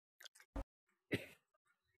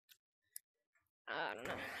I don't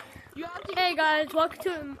know. Hey guys, welcome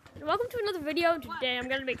to another video. Today I'm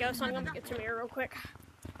gonna be ghost hunting. I'm gonna get some air real quick.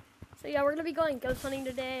 So yeah, we're gonna be going ghost hunting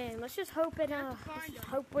today, and let's just hope we do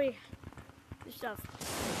stuff.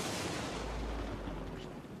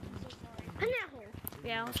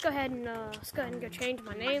 Yeah, let's go ahead and go change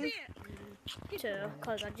my name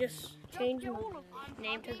cause I just changed my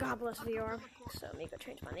name to God Bless VR. So let me go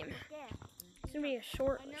change my name. It's gonna be a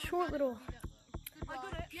short little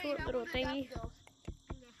thingy.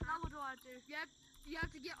 You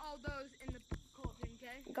have to get all those in the cauldron,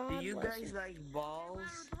 okay? God Do you bless guys like balls?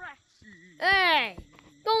 Hey!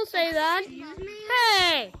 Don't say that!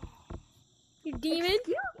 Hey! You demon!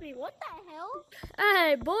 Excuse me, what the hell?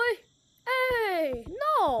 Hey, boy! Hey!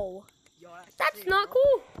 No! That's not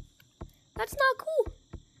cool! That's not cool!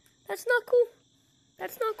 That's not cool!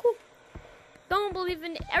 That's not cool! Don't believe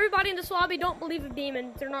in... Everybody in this lobby don't believe in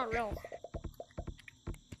demons. They're not real.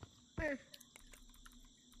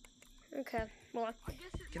 Okay, well...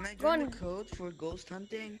 Can I join the code for ghost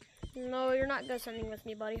hunting? No, you're not ghost hunting with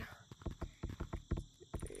me, buddy.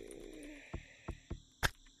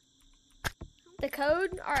 The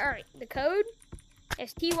code... Alright, the code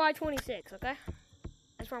is TY26, okay?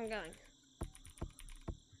 That's where I'm going.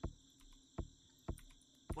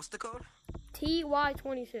 What's the code?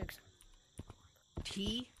 TY26.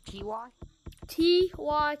 TY?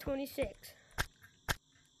 TY26.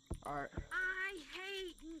 Alright. I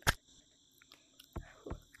hate...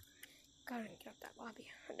 Gotta get up that lobby.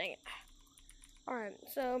 Dang it. Alright,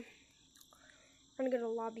 so I'm gonna go to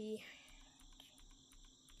lobby.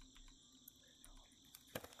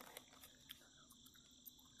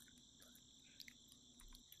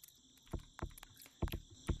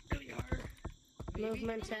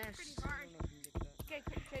 Movement test. Okay,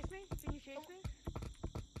 chase me? Can you chase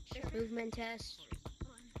me? Movement test.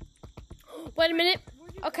 Wait a minute.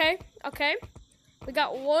 Okay. We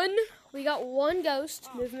got one ghost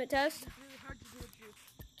movement test.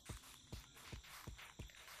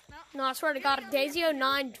 No, I swear to God, if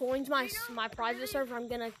Daisy09 joins my private server, I'm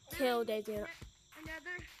gonna kill Daisy.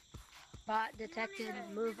 Bot detected.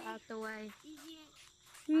 Move out the way.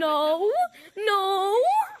 No.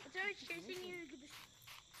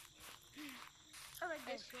 I like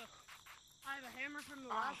this. I have a hammer from the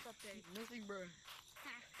last update. Nothing, bro.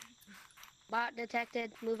 Bot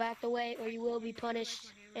detected. Move out the way, or you will be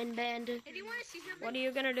punished and banned. Hey, do you want to see something? What are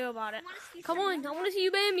you gonna do about it? See Come on, I want to see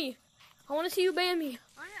you ban me. I want to see you ban me.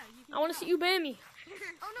 Oh, yeah, you can I want to see you ban me.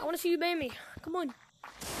 Oh, I want to see you ban me. Come on.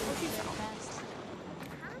 How do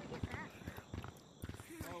we get that?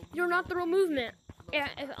 You're not the real movement. Yeah,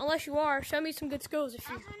 unless you are. Show me some good skills if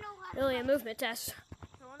I you're also know how really a movement test.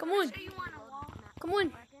 Come I on. show you on a wall. Come on. I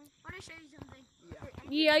want to show you something.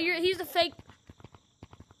 Yeah, he's the fake.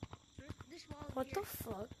 This wall What here. the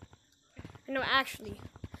fuck? No, actually.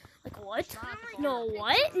 Like what? No,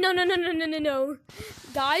 what? No.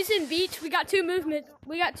 Guys in beach, we got two movement tests.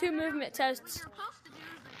 What you're supposed to do is,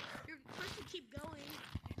 like, you're supposed to keep going.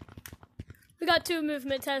 We got two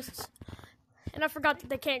movement tests. And I forgot that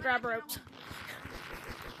they can't grab ropes. Oh,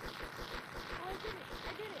 I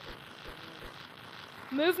did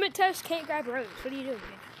it. Movement test can't grab ropes. What are you doing?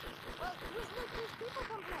 Well, look, there's people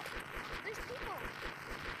coming up. There's people.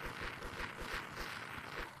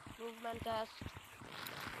 Movement test.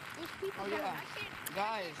 There's people Oh, coming. yeah. I can't.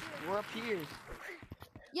 Guys, we're up here.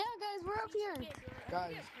 Yeah, guys, we're up here.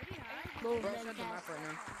 Guys, Pretty high. we're Movement outside the map test. right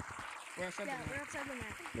now. We're outside the Yeah, we're map. outside the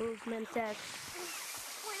map. Movement test.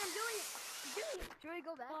 Wait, I'm doing it. Joey,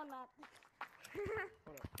 go back. Oh, I'm not.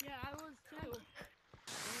 Yeah, I was too.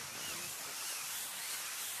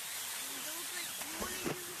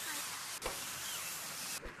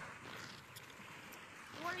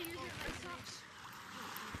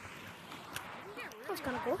 That's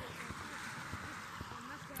kind of cool.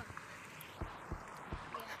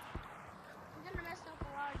 I'm gonna mess up a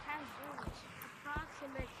lot of times doing this.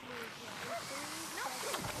 Approximately.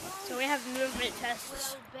 So we have movement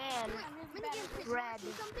tests. Ban. Minigames. Red.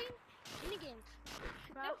 See something? Minigames.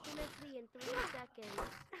 Approximately in 3 seconds.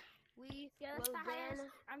 We That's will the ban highest.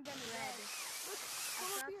 I'm gonna red. Look,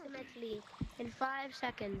 come up here. Approximately in 5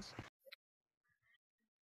 seconds.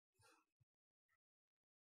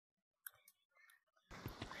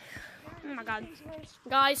 Oh my God.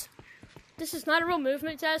 Guys, this is not a real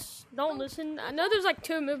movement test. Don't listen. I know there's like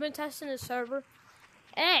two movement tests in this server.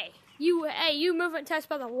 Hey, you movement test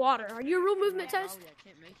by the water. Are you a real movement test? I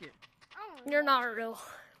can't make it. Oh, You're not real.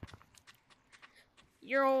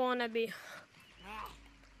 You're a wannabe.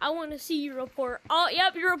 I want to see you report. Oh,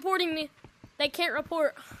 yep, you're reporting me. They can't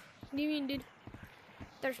report. What do you mean, dude?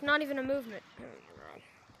 There's not even a movement.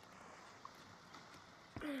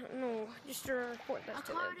 No, just to report this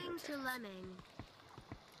to them. According to Lemming,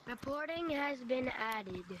 reporting has been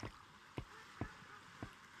added.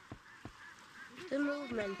 The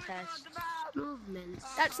movement test. Movements.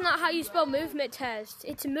 That's not how you spell movement test.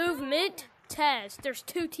 It's movement test. There's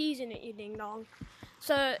 2 T's in it, you ding dong.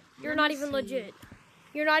 So you're not even legit.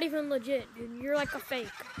 You're not even legit, dude. You're like a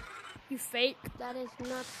fake. You fake. That is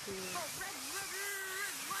not true.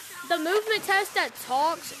 The movement test that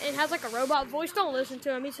talks and has like a robot voice, don't listen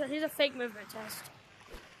to him. He's a fake movement test.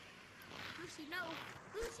 Lucy, no.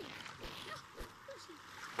 Lucy. No. Lucy.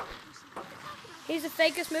 Lucy. He's the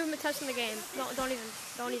fakest movement test in the game. Don't even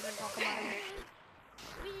talk about him.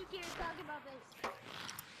 We can't talk about this.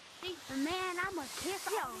 Man, I'm a kiss.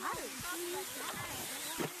 Yo, how did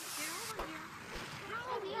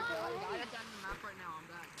I got down the map right now. I'm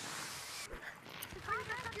back.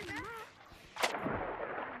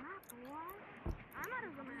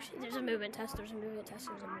 There's a movement test. There's a movement test.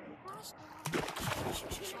 There's a movement test.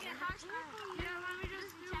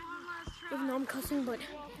 Even though I'm cussing, but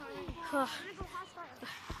nah,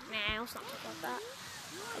 let's not talk about that.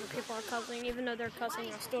 Other people are cussing, even though they're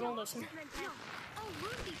cussing, I still don't listen. Oh,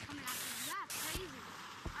 Lucy's coming after you. That's crazy.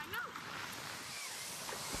 I know.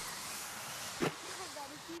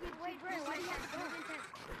 Wait, Bray, why do you have to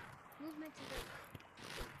movement to this?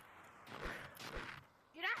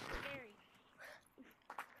 You're not scary.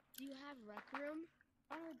 Do you have rec room?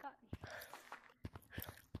 Oh, got me.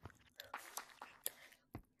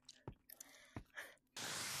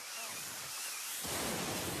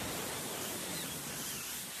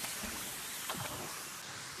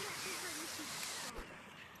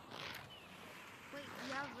 Wait,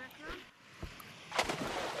 you have rec room?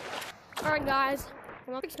 Alright guys,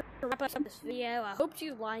 I'm going to wrap up this video. I hope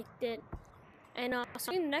you liked it. And I'll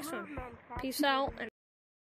see you in the next one. Peace out. And